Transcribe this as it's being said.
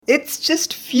It's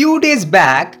just few days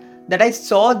back that I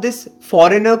saw this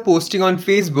foreigner posting on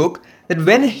Facebook that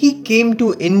when he came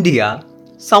to India,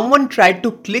 someone tried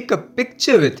to click a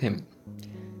picture with him.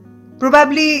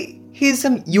 Probably he's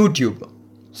some YouTuber.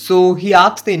 So he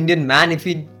asked the Indian man if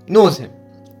he knows him.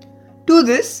 To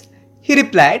this, he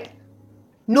replied,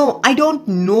 "No, I don't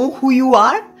know who you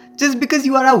are. Just because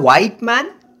you are a white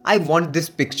man, I want this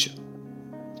picture."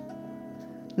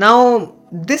 Now,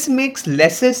 this makes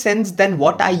lesser sense than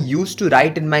what I used to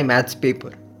write in my maths paper.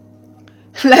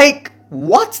 Like,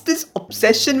 what's this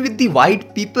obsession with the white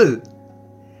people?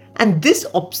 And this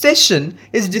obsession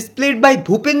is displayed by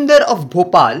Bhupinder of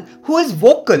Bhopal, who is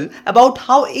vocal about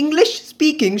how English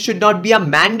speaking should not be a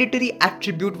mandatory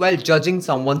attribute while judging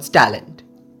someone's talent.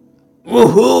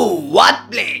 Woohoo! What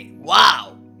play?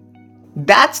 Wow!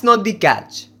 That's not the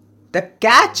catch. The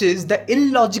catch is the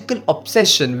illogical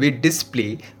obsession we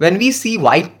display when we see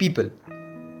white people.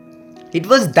 It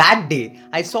was that day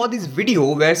I saw this video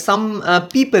where some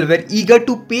people were eager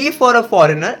to pay for a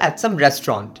foreigner at some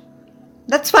restaurant.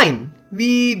 That's fine.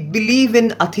 We believe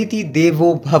in Atithi Devo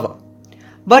Bhava.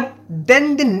 But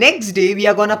then the next day we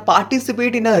are gonna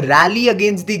participate in a rally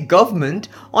against the government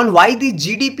on why the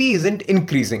GDP isn't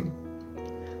increasing.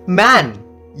 Man,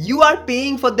 you are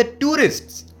paying for the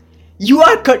tourists. You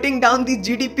are cutting down the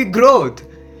GDP growth.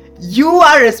 You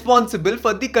are responsible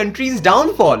for the country's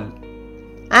downfall.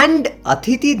 And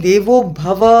Atithi Devo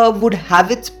Bhava would have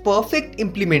its perfect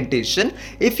implementation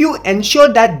if you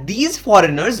ensure that these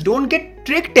foreigners don't get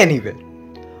tricked anywhere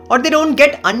or they don't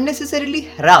get unnecessarily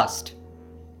harassed.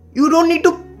 You don't need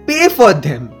to pay for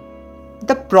them.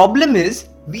 The problem is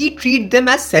we treat them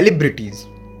as celebrities.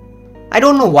 I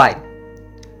don't know why.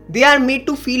 They are made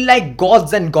to feel like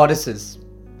gods and goddesses.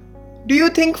 Do you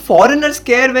think foreigners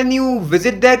care when you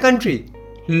visit their country?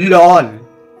 LOL.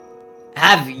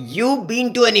 Have you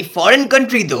been to any foreign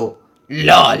country though?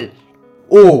 LOL.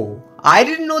 Oh, I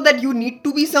didn't know that you need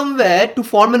to be somewhere to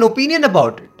form an opinion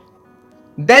about it.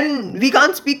 Then we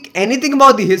can't speak anything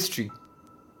about the history.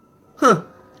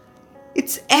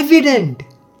 It's evident.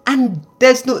 And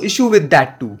there's no issue with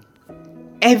that too.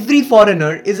 Every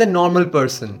foreigner is a normal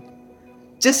person.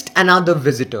 Just another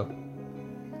visitor.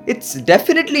 It's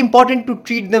definitely important to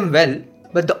treat them well,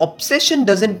 but the obsession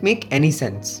doesn't make any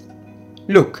sense.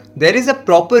 Look, there is a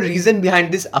proper reason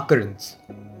behind this occurrence.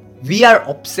 We are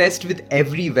obsessed with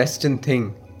every Western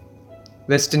thing.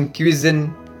 Western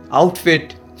cuisine,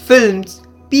 outfit, films,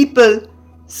 people,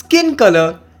 skin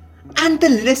color, and the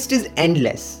list is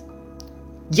endless.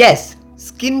 Yes,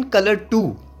 skin color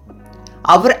too.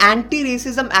 Our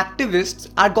anti-racism activists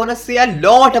are gonna say a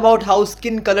lot about how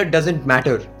skin color doesn't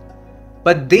matter.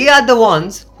 But they are the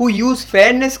ones who use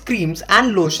fairness creams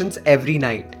and lotions every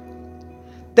night.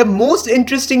 The most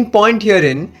interesting point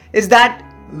herein is that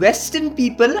Western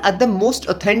people are the most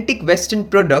authentic Western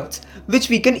products which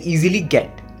we can easily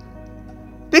get.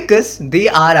 Because they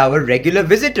are our regular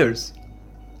visitors.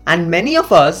 And many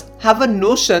of us have a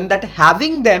notion that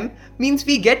having them means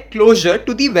we get closer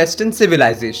to the Western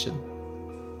civilization.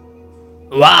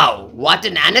 Wow, what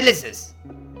an analysis!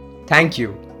 Thank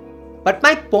you. But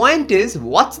my point is,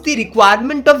 what's the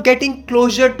requirement of getting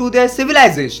closer to their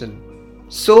civilization?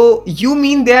 So you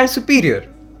mean they are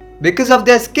superior because of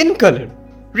their skin color?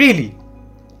 Really?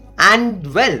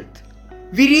 And wealth.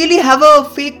 We really have a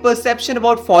fake perception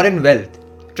about foreign wealth.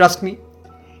 Trust me.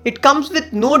 It comes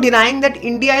with no denying that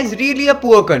India is really a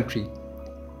poor country.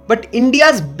 But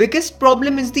India's biggest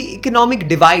problem is the economic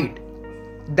divide.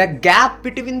 The gap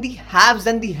between the haves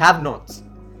and the have-nots.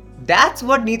 That's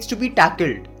what needs to be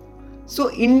tackled. So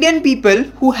Indian people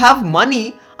who have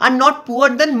money are not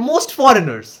poorer than most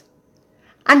foreigners.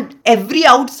 And every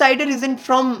outsider isn't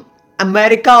from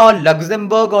America or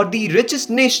Luxembourg or the richest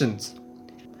nations.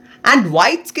 And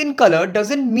white skin color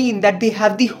doesn't mean that they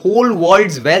have the whole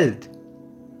world's wealth.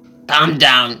 Calm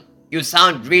down. You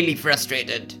sound really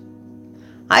frustrated.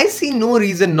 I see no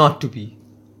reason not to be.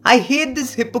 I hate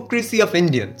this hypocrisy of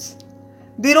Indians.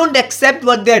 They don't accept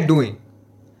what they are doing.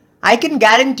 I can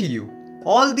guarantee you,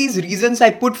 all these reasons I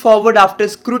put forward after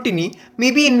scrutiny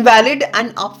may be invalid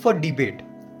and up for debate.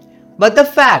 But the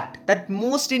fact that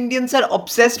most Indians are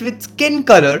obsessed with skin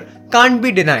color can't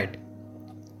be denied.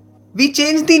 We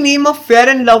changed the name of Fair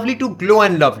and Lovely to Glow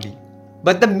and Lovely.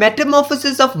 But the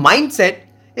metamorphosis of mindset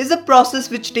is a process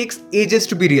which takes ages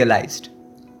to be realized.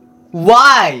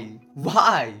 Why?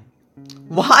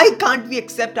 Why can't we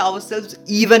accept ourselves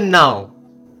even now?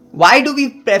 Why do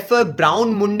we prefer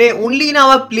Brown Munde only in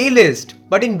our playlist,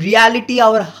 but in reality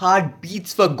our heart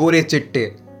beats for Gore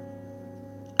Chitte?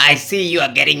 I see you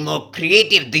are getting more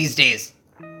creative these days.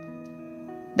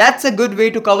 That's a good way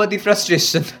to cover the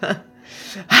frustration.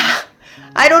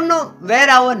 I don't know where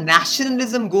our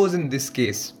nationalism goes in this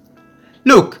case.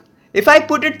 Look, if I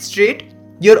put it straight,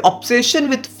 your obsession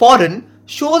with foreign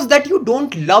shows that you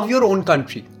don't love your own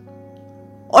country.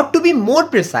 Or to be more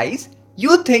precise,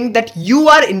 you think that you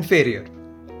are inferior.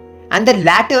 And the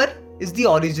latter is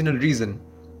the original reason.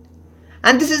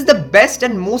 And this is the best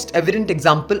and most evident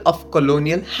example of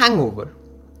colonial hangover.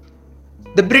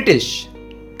 The British,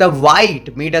 the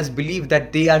white, made us believe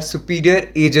that they are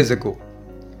superior ages ago.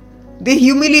 They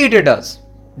humiliated us,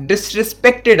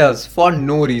 disrespected us for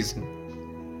no reason.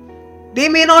 They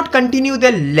may not continue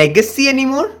their legacy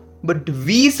anymore, but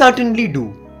we certainly do.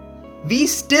 We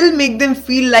still make them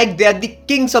feel like they are the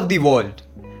kings of the world,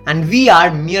 and we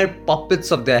are mere puppets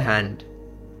of their hand.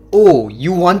 Oh,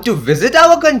 you want to visit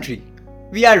our country?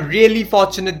 We are really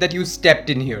fortunate that you stepped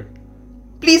in here.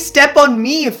 Please step on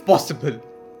me if possible.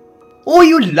 Oh,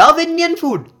 you love Indian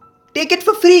food? Take it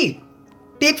for free.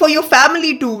 Take for your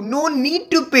family too. No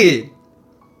need to pay.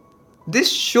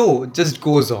 This show just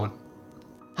goes on.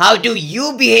 How do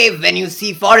you behave when you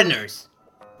see foreigners?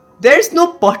 There's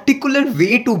no particular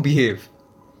way to behave.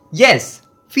 Yes,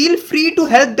 feel free to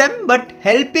help them, but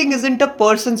helping isn't a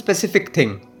person-specific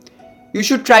thing. You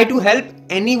should try to help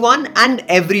anyone and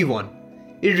everyone,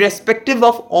 irrespective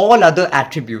of all other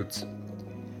attributes.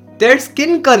 Their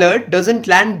skin color doesn't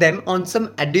land them on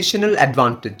some additional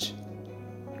advantage.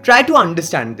 Try to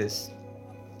understand this.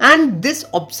 And this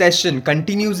obsession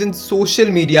continues in social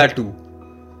media too,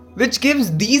 which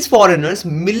gives these foreigners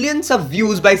millions of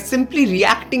views by simply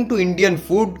reacting to Indian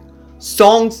food,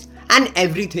 songs, and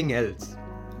everything else.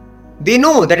 They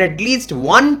know that at least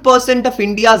 1% of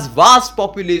India's vast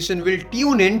population will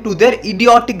tune in to their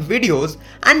idiotic videos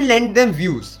and lend them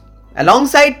views,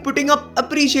 alongside putting up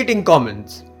appreciating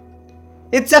comments.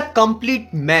 It's a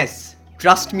complete mess,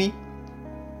 trust me.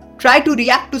 Try to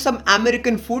react to some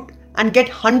American food and get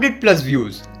 100 plus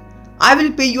views. I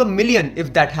will pay you $1 million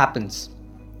if that happens.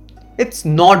 It's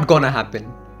not gonna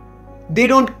happen. They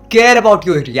don't care about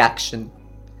your reaction.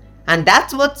 And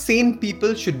that's what sane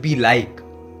people should be like.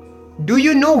 Do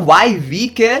you know why we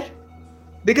care?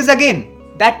 Because again,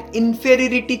 that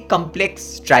inferiority complex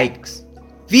strikes.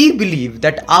 We believe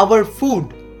that our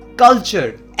food,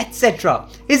 culture, etc.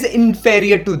 is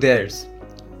inferior to theirs.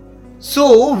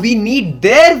 So we need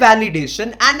their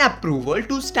validation and approval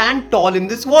to stand tall in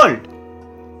this world.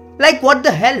 Like what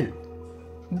the hell?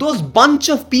 Those bunch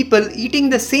of people eating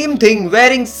the same thing,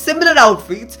 wearing similar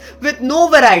outfits with no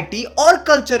variety or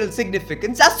cultural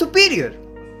significance are superior.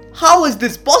 How is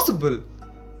this possible?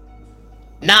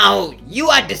 Now you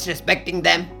are disrespecting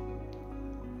them.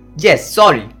 Yes,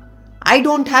 sorry. I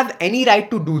don't have any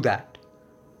right to do that.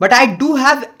 But I do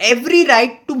have every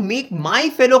right to make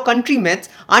my fellow countrymen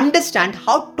understand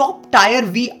how top tier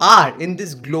we are in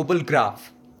this global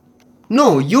graph.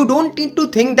 No, you don't need to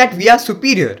think that we are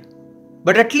superior.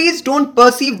 But at least don't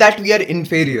perceive that we are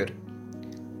inferior.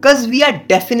 Cause we are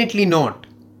definitely not.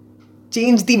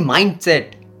 Change the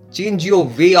mindset. Change your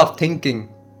way of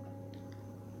thinking.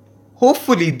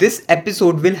 Hopefully this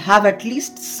episode will have at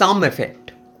least some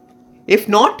effect. If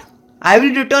not, I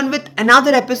will return with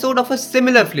another episode of a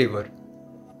similar flavor.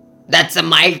 That's a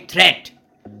mild threat.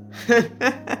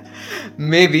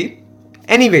 Maybe.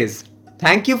 Anyways,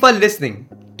 thank you for listening.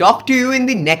 Talk to you in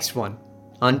the next one.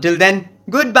 Until then,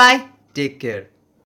 goodbye. Take care.